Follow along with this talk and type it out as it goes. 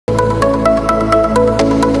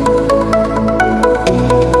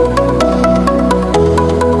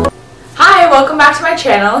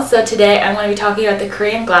channel. So today I'm going to be talking about the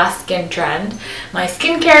Korean glass skin trend, my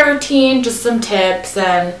skincare routine, just some tips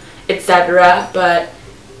and etc. But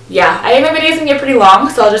yeah, I think my videos can get pretty long,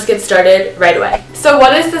 so I'll just get started right away. So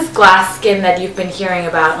what is this glass skin that you've been hearing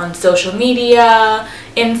about on social media,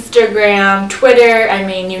 Instagram, Twitter? I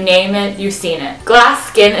mean, you name it, you've seen it. Glass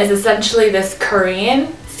skin is essentially this Korean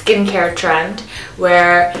skincare trend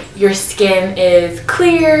where your skin is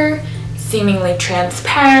clear, seemingly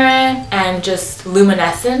transparent, and just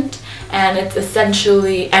luminescent, and it's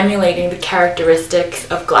essentially emulating the characteristics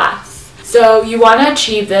of glass. So you want to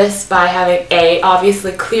achieve this by having A,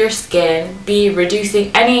 obviously clear skin, B, reducing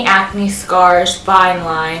any acne scars, fine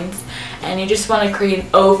lines, and you just want to create an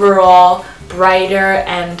overall brighter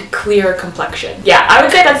and clearer complexion. Yeah, I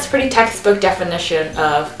would say that's a pretty textbook definition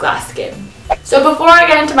of glass skin. So before I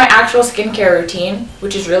get into my actual skincare routine,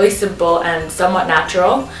 which is really simple and somewhat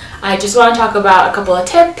natural, I just want to talk about a couple of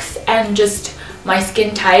tips and just my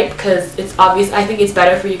skin type, because it's obvious. I think it's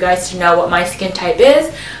better for you guys to know what my skin type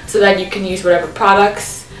is so that you can use whatever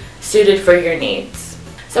products suited for your needs.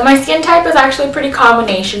 So my skin type is actually pretty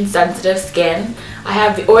combination sensitive skin. I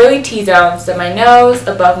have the oily T-zones in my nose,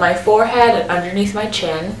 above my forehead, and underneath my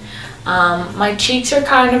chin. My cheeks are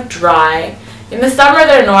kind of dry. In the summer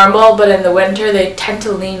they're normal, but in the winter they tend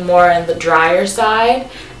to lean more on the drier side.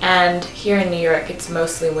 And here in New York it's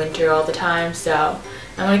mostly winter all the time, so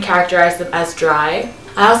I'm going to characterize them as dry.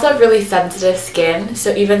 I also have really sensitive skin,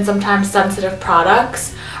 so even sometimes sensitive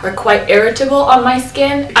products are quite irritable on my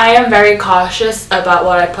skin. I am very cautious about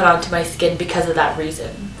what I put onto my skin because of that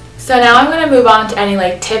reason. So now I'm going to move on to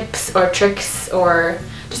any tips or tricks or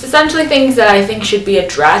just essentially things that I think should be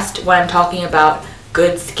addressed when talking about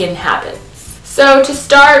good skin habits. So to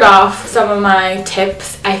start off some of my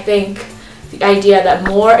tips, I think the idea that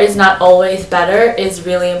more is not always better is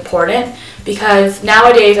really important, because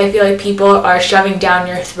nowadays I feel like people are shoving down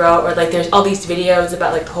your throat, or there's all these videos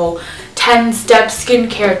about the whole 10-step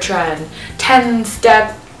skincare trend,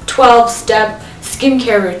 10-step, 12-step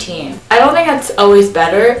skincare routine. I don't think that's always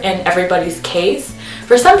better in everybody's case.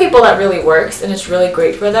 For some people that really works and it's really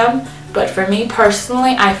great for them, but for me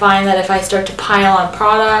personally, I find that if I start to pile on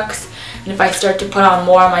products and if I start to put on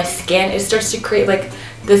more on my skin, it starts to create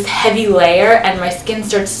this heavy layer and my skin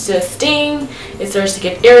starts to sting, it starts to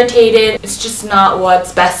get irritated. It's just not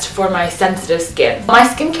what's best for my sensitive skin. My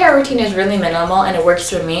skincare routine is really minimal and it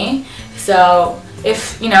works for me. So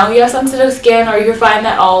if you have sensitive skin, or you find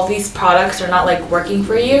that all these products are not working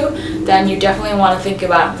for you, then you definitely want to think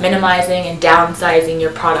about minimizing and downsizing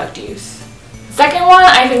your product use. Second one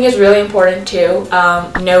I think is really important too,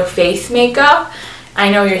 no face makeup. I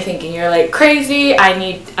know you're thinking, you're crazy, I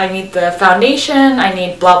need the foundation, I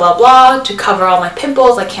need blah blah blah to cover all my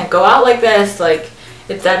pimples, I can't go out like this,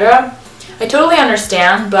 etc. I totally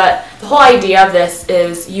understand, but the whole idea of this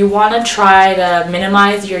is you want to try to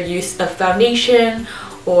minimize your use of foundation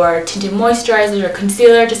or tinted moisturizer or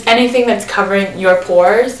concealer, just anything that's covering your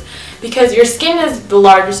pores, because your skin is the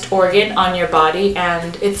largest organ on your body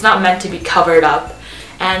and it's not meant to be covered up.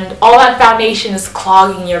 And all that foundation is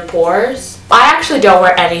clogging your pores. I actually don't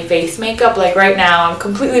wear any face makeup. Right now I'm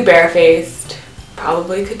completely barefaced.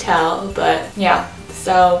 Probably could tell, but yeah.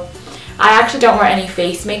 So I actually don't wear any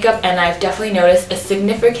face makeup, and I've definitely noticed a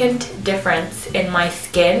significant difference in my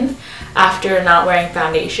skin after not wearing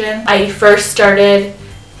foundation. I first started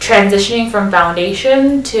transitioning from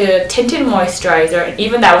foundation to tinted moisturizer, and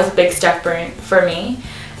even that was a big step for me.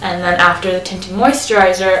 And then after the tinted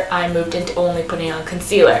moisturizer, I moved into only putting on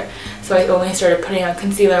concealer. So I only started putting on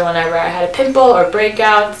concealer whenever I had a pimple or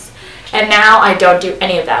breakouts. And now I don't do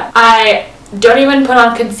any of that. I don't even put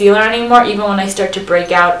on concealer anymore, even when I start to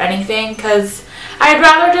break out anything, because I'd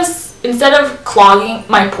rather just, instead of clogging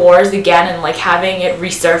my pores again and having it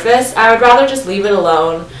resurface, I would rather just leave it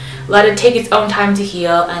alone, let it take its own time to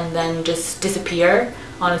heal, and then just disappear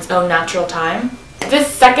on its own natural time. This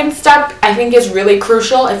second step I think is really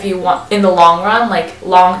crucial if you want in the long run,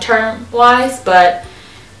 long-term wise, but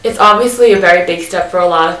it's obviously a very big step for a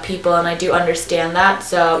lot of people, and I do understand that.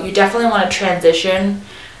 So you definitely want to transition,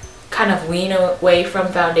 kind of wean away from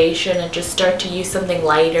foundation and just start to use something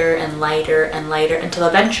lighter and lighter and lighter until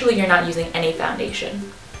eventually you're not using any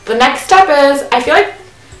foundation. The next step is, I feel like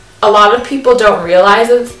a lot of people don't realize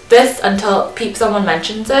this until someone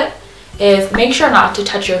mentions it, is make sure not to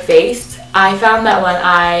touch your face. I found that when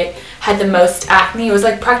I had the most acne, it was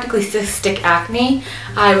practically cystic acne,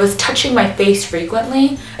 I was touching my face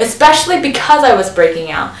frequently, especially because I was breaking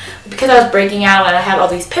out. Because I was breaking out and I had all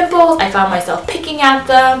these pimples, I found myself picking at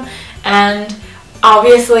them, and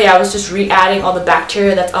obviously I was just re-adding all the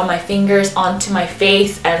bacteria that's on my fingers onto my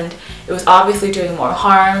face, and it was obviously doing more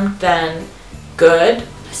harm than good.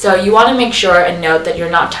 So you want to make sure and note that you're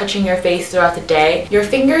not touching your face throughout the day. Your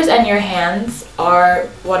fingers and your hands are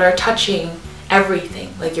what are touching everything.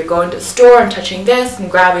 Like you're going to the store and touching this and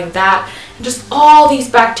grabbing that, and just all these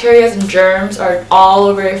bacteria and germs are all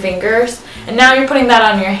over your fingers. And now you're putting that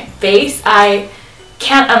on your face. I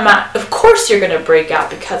can't imagine. Of course you're going to break out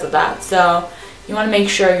because of that. So you want to make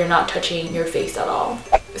sure you're not touching your face at all.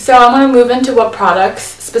 So I'm going to move into what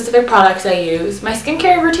specific products I use. My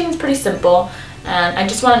skincare routine is pretty simple. And I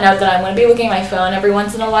just want to note that I'm going to be looking at my phone every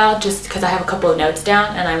once in a while just because I have a couple of notes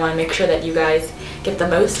down and I want to make sure that you guys get the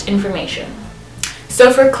most information.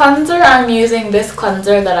 So for cleanser, I'm using this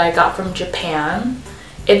cleanser that I got from Japan.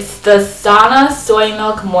 It's the Sana Soy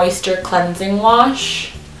Milk Moisture Cleansing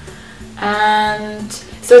Wash. And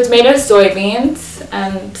so it's made of soybeans,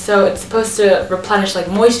 and so it's supposed to replenish like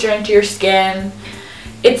moisture into your skin.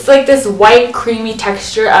 It's like this white creamy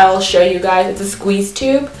texture. I will show you guys. It's a squeeze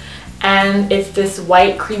tube. And it's this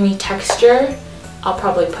white creamy texture. I'll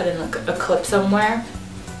probably put in a clip somewhere.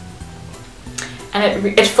 And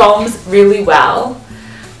it foams really well.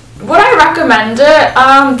 Would I recommend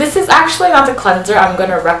it? This is actually not the cleanser I'm going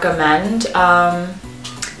to recommend.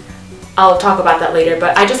 I'll talk about that later,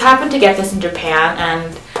 but I just happened to get this in Japan,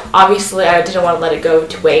 and obviously I didn't want to let it go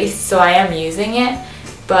to waste, so I am using it.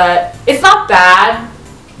 But it's not bad,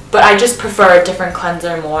 but I just prefer a different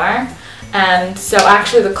cleanser more. And so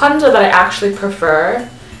actually the cleanser that I actually prefer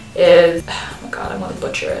is, oh my god, I'm going to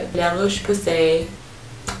butcher it, La Roche-Posay.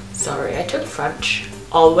 Sorry, I took French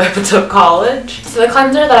all the way up until college. So the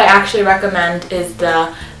cleanser that I actually recommend is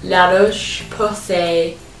the La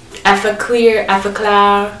Roche-Posay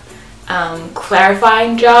Effaclar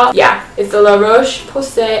clarifying gel. Yeah, it's the La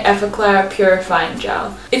Roche-Posay Effaclar purifying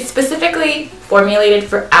gel. It's specifically formulated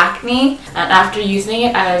for acne, and after using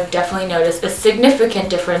it I've definitely noticed a significant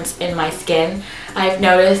difference in my skin. I've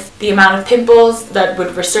noticed the amount of pimples that would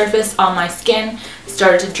resurface on my skin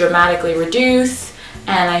started to dramatically reduce,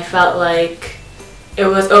 and I felt like it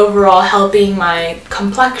was overall helping my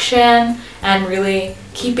complexion and really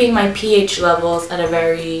keeping my pH levels at a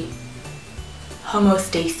very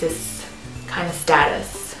homeostasis kind of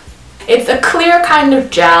status. It's a clear kind of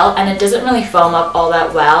gel and it doesn't really foam up all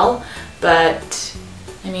that well, but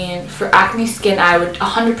I mean, for acne skin I would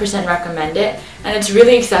 100% recommend it, and it's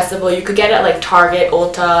really accessible. You could get it at like Target,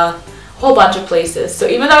 Ulta, a whole bunch of places. So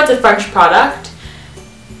even though it's a French product,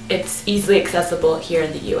 it's easily accessible here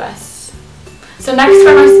in the US. So next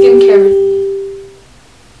for my skincare,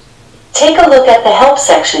 take a look at the help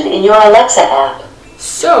section in your Alexa app.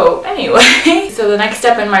 So anyway, so the next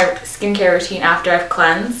step in my skincare routine after I've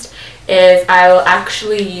cleansed is I will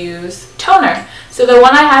actually use toner. So the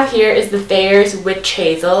one I have here is the Thayer's Witch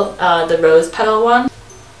Hazel, the rose petal one. It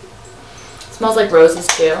smells like roses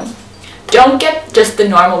too. Don't get just the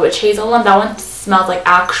normal Witch Hazel one. That one smells like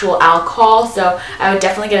actual alcohol, so I would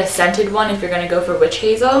definitely get a scented one if you're going to go for Witch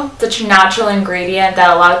Hazel. Such a natural ingredient that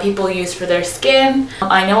a lot of people use for their skin.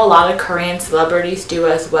 I know a lot of Korean celebrities do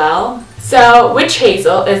as well. So Witch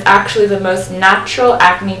Hazel is actually the most natural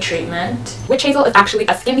acne treatment. Witch Hazel is actually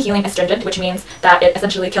a skin healing astringent, which means that it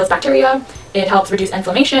essentially kills bacteria, it helps reduce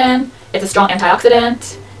inflammation, it's a strong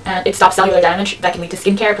antioxidant, and it stops cellular damage that can lead to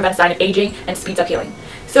skin care, prevents sign of aging, and speeds up healing.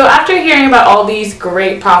 So after hearing about all these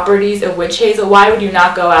great properties of Witch Hazel, why would you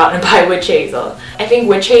not go out and buy Witch Hazel? I think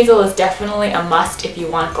Witch Hazel is definitely a must if you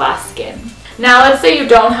want glass skin. Now let's say you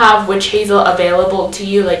don't have Witch Hazel available to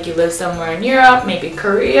you, like you live somewhere in Europe, maybe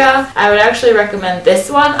Korea. I would actually recommend this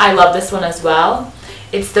one. I love this one as well.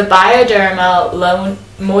 It's the Bioderma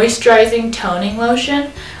Moisturizing Toning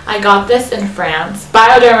Lotion. I got this in France.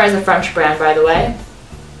 Bioderma is a French brand, by the way.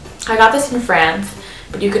 I got this in France,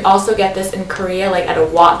 but you could also get this in Korea, like at a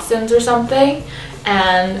Watson's or something.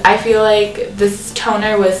 And I feel like this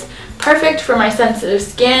toner was perfect for my sensitive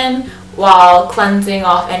skin while cleansing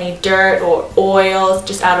off any dirt or oils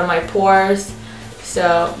just out of my pores.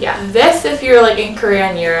 So yeah, this if you're like in Korea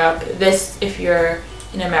and Europe, this if you're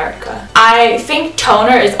in America. I think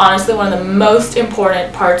toner is honestly one of the most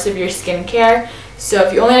important parts of your skincare. So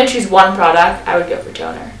if you only had to choose one product, I would go for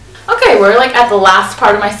toner. Okay, we're like at the last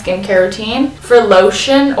part of my skincare routine. For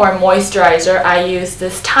lotion or moisturizer, I use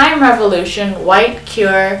this Time Revolution White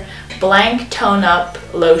Cure Blanc Tone Up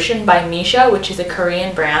Lotion by Missha, which is a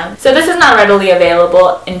Korean brand. So this is not readily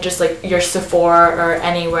available in just like your Sephora or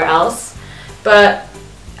anywhere else, but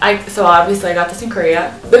so obviously I got this in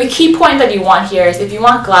Korea. But the key point that you want here is if you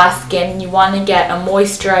want glass skin, you want to get a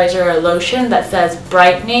moisturizer or a lotion that says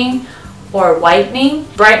brightening or whitening.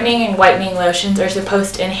 Brightening and whitening lotions are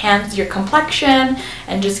supposed to enhance your complexion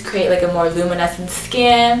and just create like a more luminescent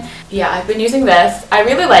skin. Yeah, I've been using this. I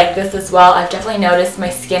really like this as well. I've definitely noticed my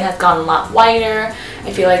skin has gotten a lot whiter.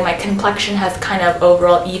 I feel like my complexion has kind of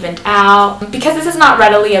overall evened out. Because this is not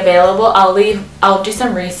readily available, I'll do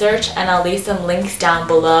some research and I'll leave some links down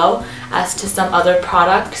below as to some other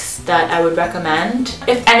products that I would recommend.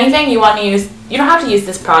 If anything, you want to use, you don't have to use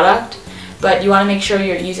this product, but you want to make sure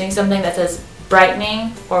you're using something that says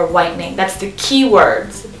brightening or whitening. That's the key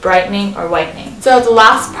words, brightening or whitening. So the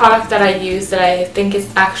last product that I use that I think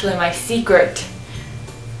is actually my secret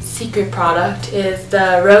product is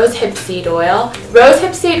the Rose Hip Seed Oil. Rose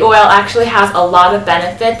Hip Seed Oil actually has a lot of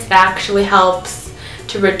benefits. It actually helps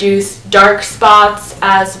to reduce dark spots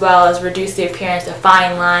as well as reduce the appearance of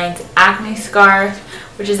fine lines, acne scars,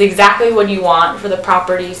 which is exactly what you want for the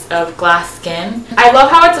properties of glass skin. I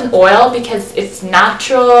love how it's an oil because it's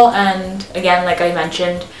natural, and again, like I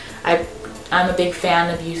mentioned, I'm a big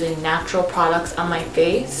fan of using natural products on my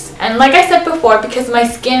face. And like I said before, because my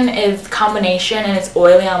skin is combination and it's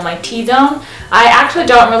oily on my T-zone, I actually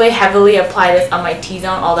don't really heavily apply this on my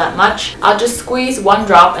T-zone all that much. I'll just squeeze one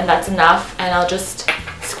drop and that's enough, and I'll just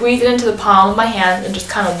squeeze it into the palm of my hand and just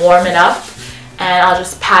kind of warm it up. And I'll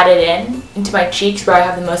just pat it into my cheeks where I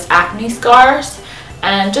have the most acne scars,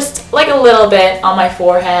 and just like a little bit on my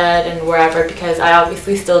forehead and wherever, because I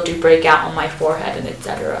obviously still do break out on my forehead and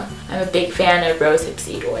etc. I'm a big fan of Rose Hip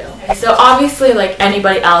Seed Oil. So obviously, like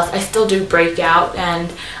anybody else, I still do break out,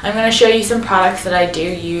 and I'm going to show you some products that I do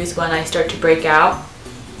use when I start to break out.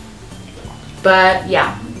 But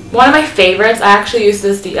yeah, one of my favorites, I actually used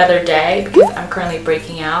this the other day because I'm currently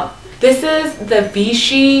breaking out. This is the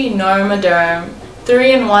Vichy Normaderm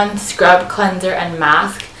 3-in-1 Scrub Cleanser and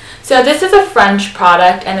Mask. So this is a French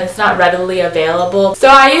product and it's not readily available. So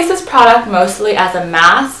I use this product mostly as a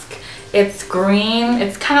mask. It's green.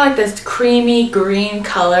 It's kind of like this creamy green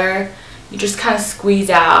color. You just kind of squeeze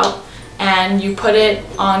out and you put it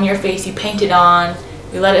on your face. You paint it on.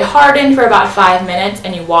 You let it harden for about 5 minutes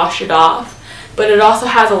and you wash it off. But it also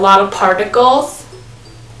has a lot of particles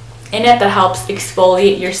in it that helps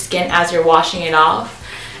exfoliate your skin as you're washing it off.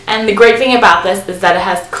 And the great thing about this is that it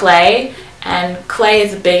has clay, and clay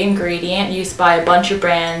is a big ingredient used by a bunch of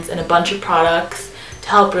brands and a bunch of products to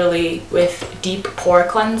help really with deep pore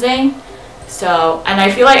cleansing. So, and I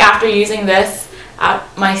feel like after using this,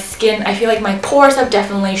 my skin, I feel like my pores have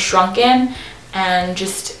definitely shrunken, and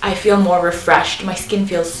just I feel more refreshed. My skin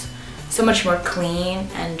feels so much more clean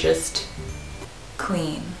and just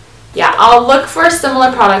clean. Yeah, I'll look for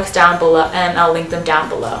similar products down below and I'll link them down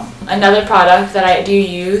below. Another product that I do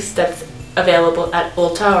use that's available at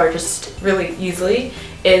Ulta or just really easily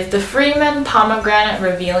is the Freeman Pomegranate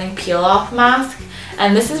Revealing Peel Off Mask.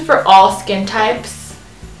 And this is for all skin types.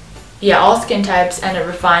 Yeah, all skin types, and it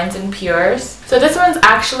refines and pures. So this one's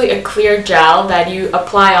actually a clear gel that you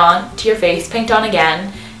apply on to your face, paint on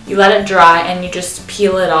again, you let it dry and you just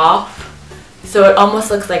peel it off. So it almost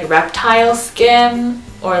looks like reptile skin,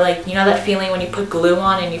 or like, you know that feeling when you put glue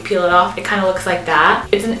on and you peel it off? It kind of looks like that.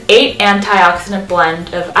 It's an 8 antioxidant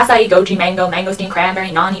blend of acai, goji, mango, mangosteen,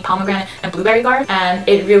 cranberry, nani, pomegranate, and blueberry bark. And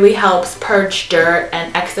it really helps purge dirt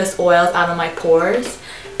and excess oils out of my pores.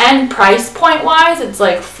 And price point wise, it's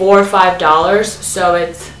like $4 or $5. So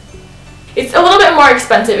it's a little bit more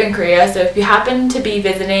expensive in Korea. So if you happen to be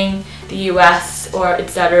visiting the US or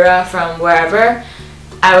etc. from wherever,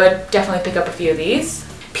 I would definitely pick up a few of these.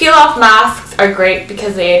 Peel-off masks are great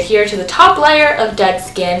because they adhere to the top layer of dead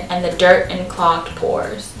skin and the dirt and clogged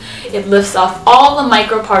pores. It lifts off all the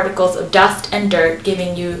microparticles of dust and dirt,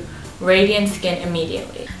 giving you radiant skin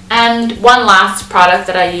immediately. And one last product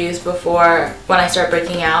that I use before when I start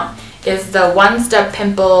breaking out is the One Step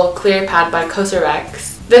Pimple Clear Pad by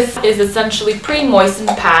Cosrx. This is essentially pre-moistened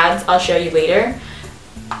pads, I'll show you later,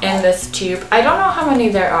 in this tube. I don't know how many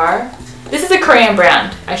there are. This is a Korean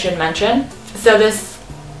brand, I should mention. So this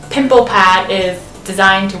pimple pad is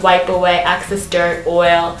designed to wipe away excess dirt,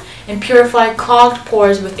 oil, and purify clogged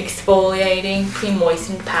pores with exfoliating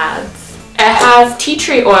pre-moistened pads. It has tea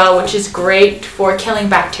tree oil, which is great for killing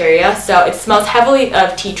bacteria, so it smells heavily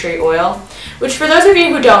of tea tree oil, which for those of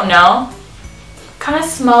you who don't know, kind of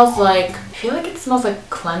smells like, I feel like it smells like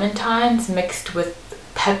clementines mixed with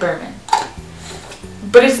peppermint.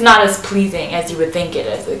 But it's not as pleasing as you would think it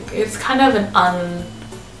is. It's kind of an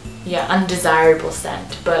undesirable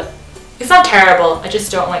scent, but it's not terrible. I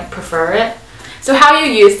just don't prefer it. So how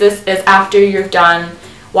you use this is after you've done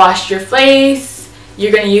washed your face,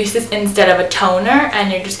 you're going to use this instead of a toner,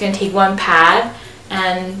 and you're just going to take one pad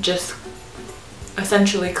and just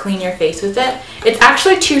essentially clean your face with it. It's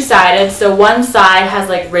actually two-sided, so one side has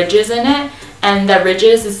like ridges in it, and the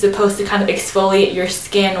ridges is supposed to kind of exfoliate your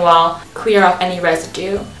skin while clear off any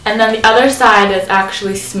residue. And then the other side is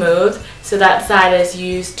actually smooth, so that side is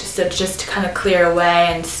used to just to kind of clear away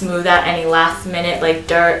and smooth out any last minute like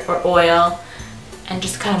dirt or oil, and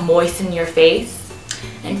just kind of moisten your face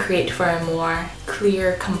and create for a more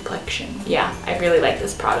clear complexion. Yeah, I really like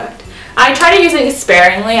this product. I try to use it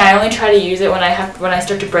sparingly. I only try to use it when I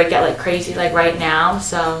start to break out like crazy, like right now.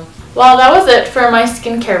 So, well, that was it for my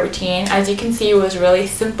skincare routine. As you can see, it was really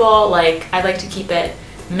simple. Like, I like to keep it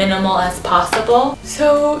minimal as possible.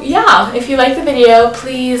 So yeah, if you like the video,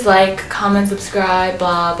 please like, comment, subscribe,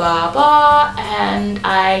 blah blah blah, and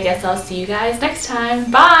I guess I'll see you guys next time.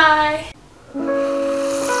 Bye!